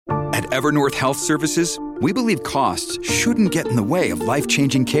At Evernorth Health Services, we believe costs shouldn't get in the way of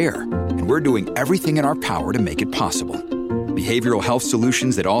life-changing care, and we're doing everything in our power to make it possible. Behavioral health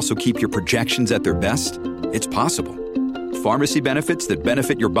solutions that also keep your projections at their best? It's possible. Pharmacy benefits that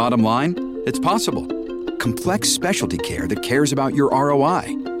benefit your bottom line? It's possible. Complex specialty care that cares about your ROI?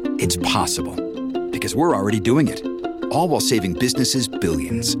 It's possible. Because we're already doing it. All while saving businesses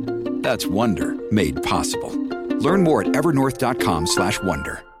billions. That's Wonder made possible. Learn more at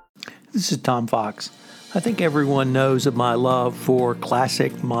evernorth.com/wonder. This is Tom Fox. I think everyone knows of my love for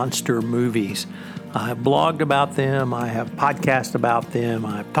classic monster movies. I have blogged about them, I have podcasted about them,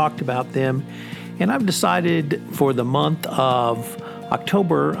 I've talked about them, and I've decided for the month of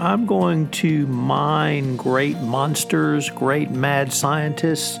October, I'm going to mine great monsters, great mad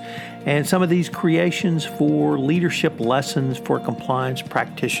scientists, and some of these creations for leadership lessons for compliance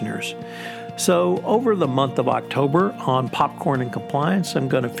practitioners. So over the month of October on Popcorn and Compliance, I'm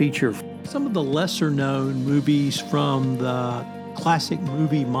going to feature some of the lesser-known movies from the classic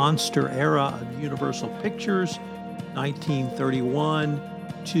movie monster era of Universal Pictures, 1931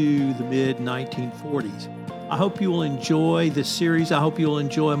 to the mid-1940s. I hope you will enjoy this series. I hope you'll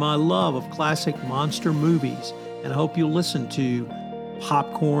enjoy my love of classic monster movies, and I hope you'll listen to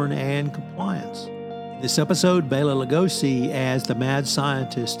Popcorn and Compliance. This episode, Bela Lugosi as the mad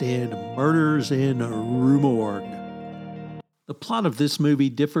scientist in Murders in Rue Morgue. The plot of this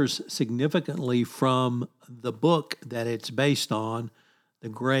movie differs significantly from the book that it's based on, the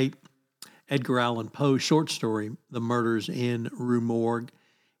great Edgar Allan Poe short story, The Murders in Rue Morgue.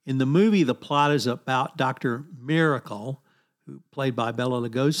 In the movie, the plot is about Dr. Miracle, who played by Bela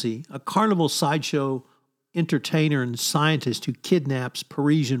Lugosi, a carnival sideshow entertainer and scientist who kidnaps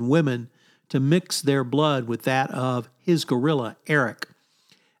Parisian women to mix their blood with that of his gorilla, Eric.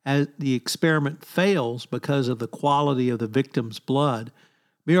 As the experiment fails because of the quality of the victim's blood,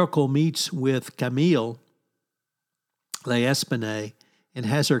 Miracle meets with Camille L'Espanaye and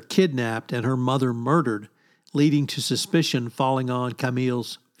has her kidnapped and her mother murdered, leading to suspicion falling on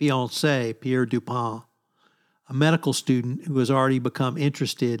Camille's fiancé, Pierre Dupin, a medical student who has already become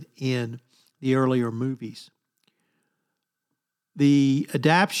interested in the earlier movies. The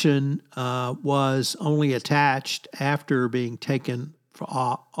adaptation was only attached after being taken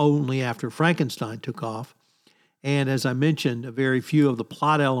only after Frankenstein took off, and as I mentioned, a very few of the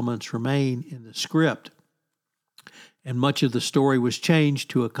plot elements remain in the script, and much of the story was changed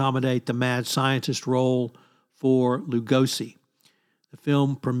to accommodate the mad scientist role for Lugosi. The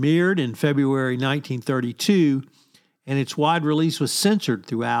film premiered in February 1932, and its wide release was censored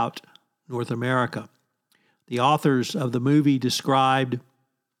throughout North America. The authors of the movie described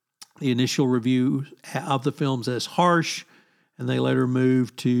the initial review of the films as harsh, and they later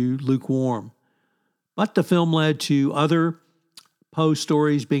moved to lukewarm. But the film led to other Poe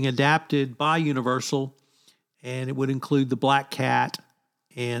stories being adapted by Universal, and it would include The Black Cat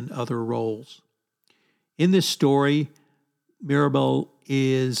and other roles. In this story, Mirabel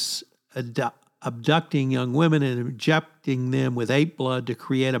is abducting young women and injecting them with ape blood to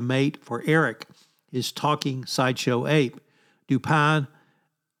create a mate for Eric, his talking sideshow ape. Dupin,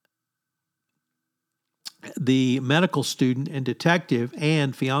 the medical student and detective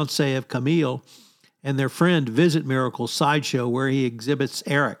and fiancé of Camille, and their friend visit Miracle's sideshow where he exhibits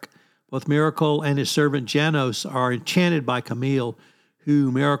Eric. Both Miracle and his servant Janos are enchanted by Camille,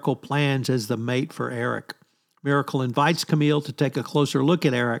 who Miracle plans as the mate for Eric. Miracle invites Camille to take a closer look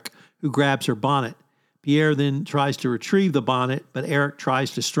at Eric, who grabs her bonnet. Pierre then tries to retrieve the bonnet, but Eric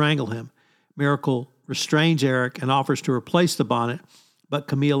tries to strangle him. Miracle restrains Eric and offers to replace the bonnet, but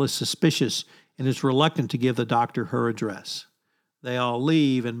Camille is suspicious and is reluctant to give the doctor her address. They all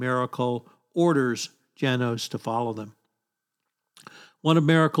leave, and Miracle orders Janos to follow them. One of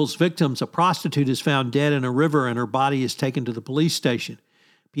Miracle's victims, a prostitute, is found dead in a river, and her body is taken to the police station.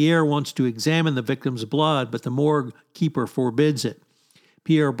 Pierre wants to examine the victim's blood, but the morgue keeper forbids it.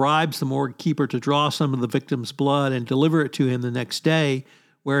 Pierre bribes the morgue keeper to draw some of the victim's blood and deliver it to him the next day,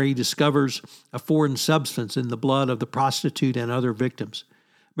 where he discovers a foreign substance in the blood of the prostitute and other victims.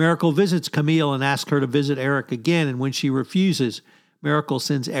 Miracle visits Camille and asks her to visit Eric again, and when she refuses, Miracle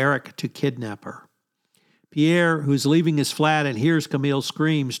sends Eric to kidnap her. Pierre, who is leaving his flat and hears Camille's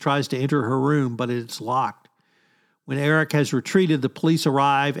screams, tries to enter her room, but it's locked. When Eric has retreated, the police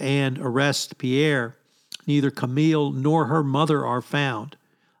arrive and arrest Pierre. Neither Camille nor her mother are found.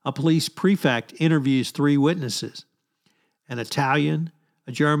 A police prefect interviews 3 witnesses, an Italian,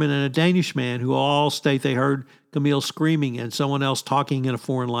 a German, and a Danish man, who all state they heard Camille screaming and someone else talking in a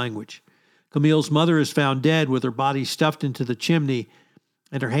foreign language. Camille's mother is found dead with her body stuffed into the chimney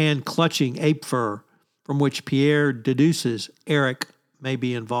and her hand clutching ape fur, from which Pierre deduces Eric may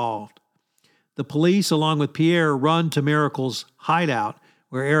be involved. The police, along with Pierre, run to Miracle's hideout,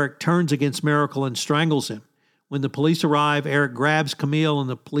 where Eric turns against Miracle and strangles him. When the police arrive, Eric grabs Camille and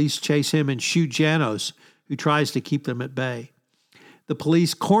the police chase him and shoot Janos, who tries to keep them at bay. The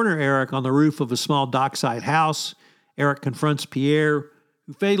police corner Eric on the roof of a small dockside house. Eric confronts Pierre,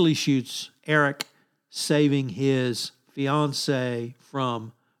 who fatally shoots Eric, saving his fiancée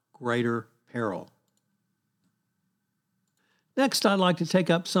from greater peril. Next, I'd like to take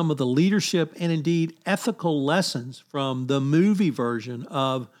up some of the leadership and indeed ethical lessons from the movie version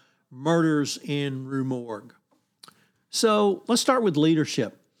of Murders in Rue Morgue. So let's start with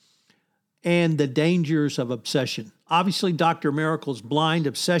leadership and the dangers of obsession. Obviously, Dr. Miracle's blind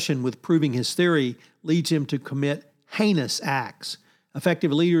obsession with proving his theory leads him to commit heinous acts.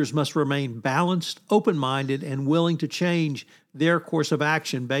 Effective leaders must remain balanced, open-minded, and willing to change their course of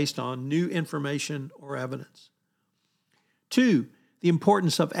action based on new information or evidence. 2, the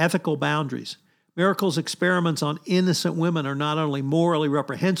importance of ethical boundaries. Miracle's experiments on innocent women are not only morally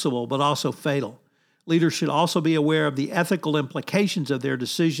reprehensible, but also fatal. Leaders should also be aware of the ethical implications of their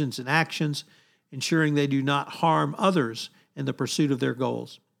decisions and actions, ensuring they do not harm others in the pursuit of their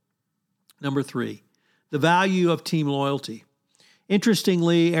goals. Number 3, the value of team loyalty.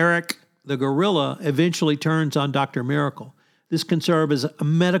 Interestingly, Eric, the gorilla, eventually turns on Dr. Miracle. This can serve as a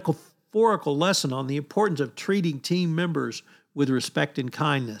metaphorical lesson on the importance of treating team members with respect and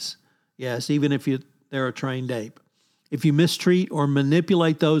kindness. Yes, even if they're a trained ape. If you mistreat or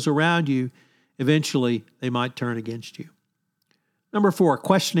manipulate those around you, eventually they might turn against you. Number 4,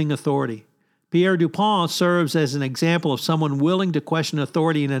 questioning authority. Pierre Dupont serves as an example of someone willing to question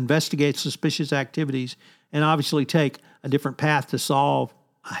authority and investigate suspicious activities and obviously take a different path to solve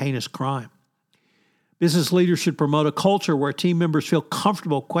a heinous crime. Business leaders should promote a culture where team members feel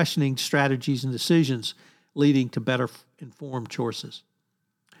comfortable questioning strategies and decisions, leading to better informed choices.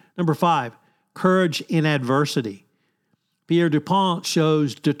 Number 5, courage in adversity. Pierre Dupont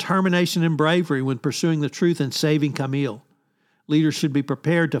shows determination and bravery when pursuing the truth and saving Camille. Leaders should be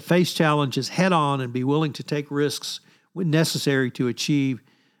prepared to face challenges head-on and be willing to take risks when necessary to achieve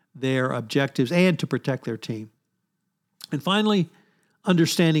their objectives and to protect their team. And finally,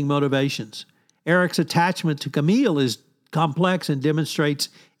 understanding motivations. Eric's attachment to Camille is complex and demonstrates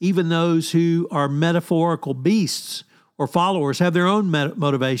even those who are metaphorical beasts or followers have their own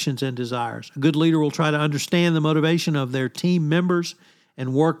motivations and desires. A good leader will try to understand the motivation of their team members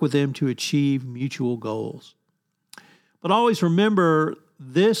and work with them to achieve mutual goals. But always remember,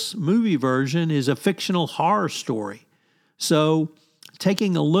 this movie version is a fictional horror story. So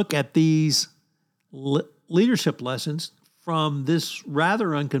taking a look at these leadership lessons from this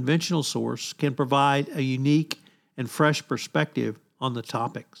rather unconventional source can provide a unique and fresh perspective on the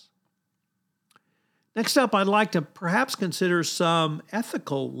topics. Next up, I'd like to perhaps consider some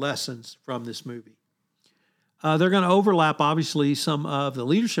ethical lessons from this movie. They're going to overlap, obviously, some of the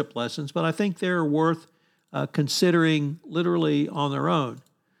leadership lessons, but I think they're worth considering literally on their own.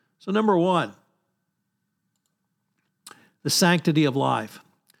 So number 1, the sanctity of life.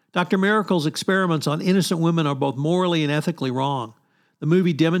 Dr. Miracle's experiments on innocent women are both morally and ethically wrong. The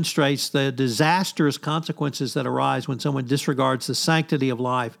movie demonstrates the disastrous consequences that arise when someone disregards the sanctity of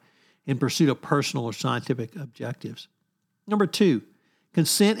life in pursuit of personal or scientific objectives. Number 2,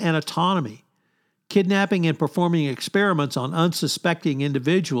 consent and autonomy. Kidnapping and performing experiments on unsuspecting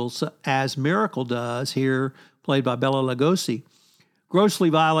individuals, as Miracle does, here played by Bela Lugosi, grossly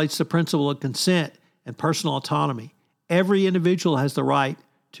violates the principle of consent and personal autonomy. Every individual has the right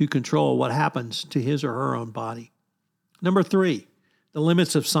to control what happens to his or her own body. Number 3, the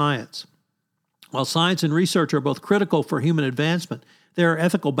limits of science. While science and research are both critical for human advancement, there are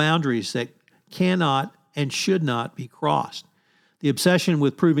ethical boundaries that cannot and should not be crossed. The obsession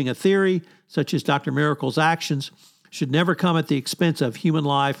with proving a theory, such as Dr. Miracle's actions, should never come at the expense of human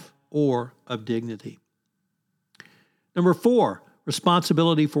life or of dignity. Number 4,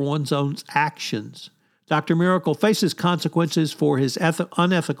 responsibility for one's own actions. Dr. Miracle faces consequences for his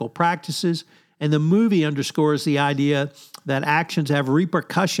unethical practices, and the movie underscores the idea that actions have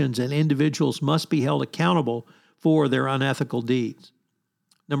repercussions and individuals must be held accountable for their unethical deeds.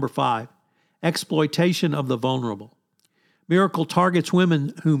 Number 5, exploitation of the vulnerable. Miracle targets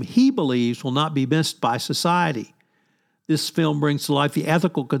women whom he believes will not be missed by society. This film brings to life the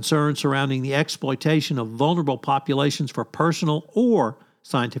ethical concerns surrounding the exploitation of vulnerable populations for personal or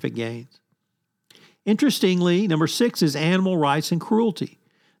scientific gains. Interestingly, number 6 is animal rights and cruelty.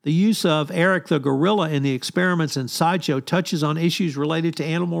 The use of Eric the gorilla in the experiments and sideshow touches on issues related to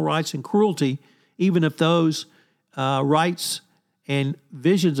animal rights and cruelty, even if those rights and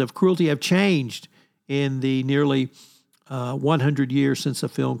visions of cruelty have changed in the nearly 100 years since the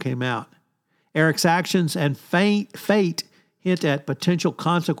film came out. Eric's actions and fate hint at potential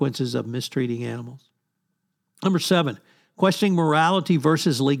consequences of mistreating animals. Number 7, questioning morality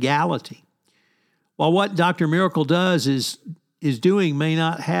versus legality. While what Dr. Miracle does is doing may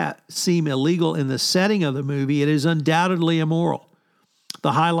not seem illegal in the setting of the movie, it is undoubtedly immoral.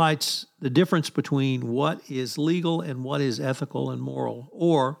 The highlights the difference between what is legal and what is ethical and moral,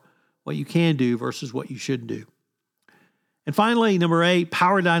 or what you can do versus what you shouldn't do. And finally, number 8,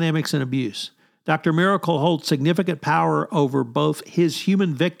 power dynamics and abuse. Dr. Miracle holds significant power over both his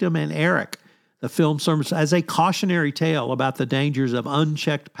human victim and Eric. The film serves as a cautionary tale about the dangers of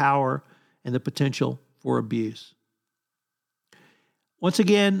unchecked power and the potential for abuse. Once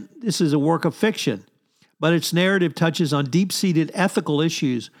again, this is a work of fiction, but its narrative touches on deep-seated ethical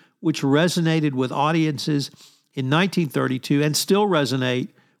issues which resonated with audiences in 1932 and still resonate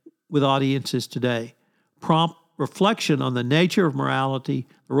with audiences today. Prompt reflection on the nature of morality,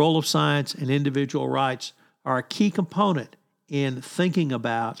 the role of science, and individual rights are a key component in thinking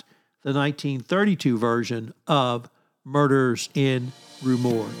about the 1932 version of Murders in Rue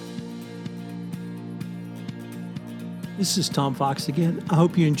Morgue. This is Tom Fox again. I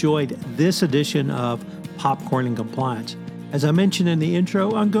hope you enjoyed this edition of Popcorn and Compliance. As I mentioned in the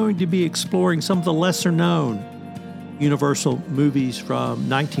intro, I'm going to be exploring some of the lesser-known Universal movies from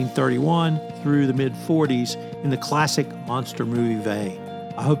 1931 through the mid-40s in the classic monster movie vein.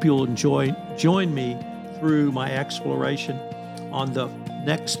 I hope you'll join me through my exploration on the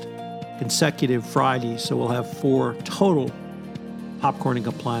next consecutive Fridays, so we'll have 4 total Popcorn and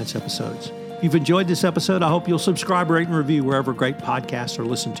Compliance episodes. If you've enjoyed this episode, I hope you'll subscribe, rate, and review wherever great podcasts are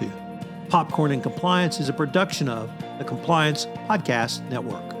listened to. Popcorn and Compliance is a production of the Compliance Podcast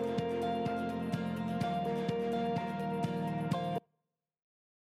Network.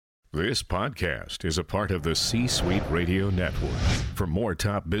 This podcast is a part of the C-Suite Radio Network. For more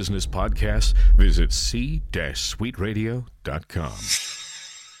top business podcasts, visit c-suiteradio.com.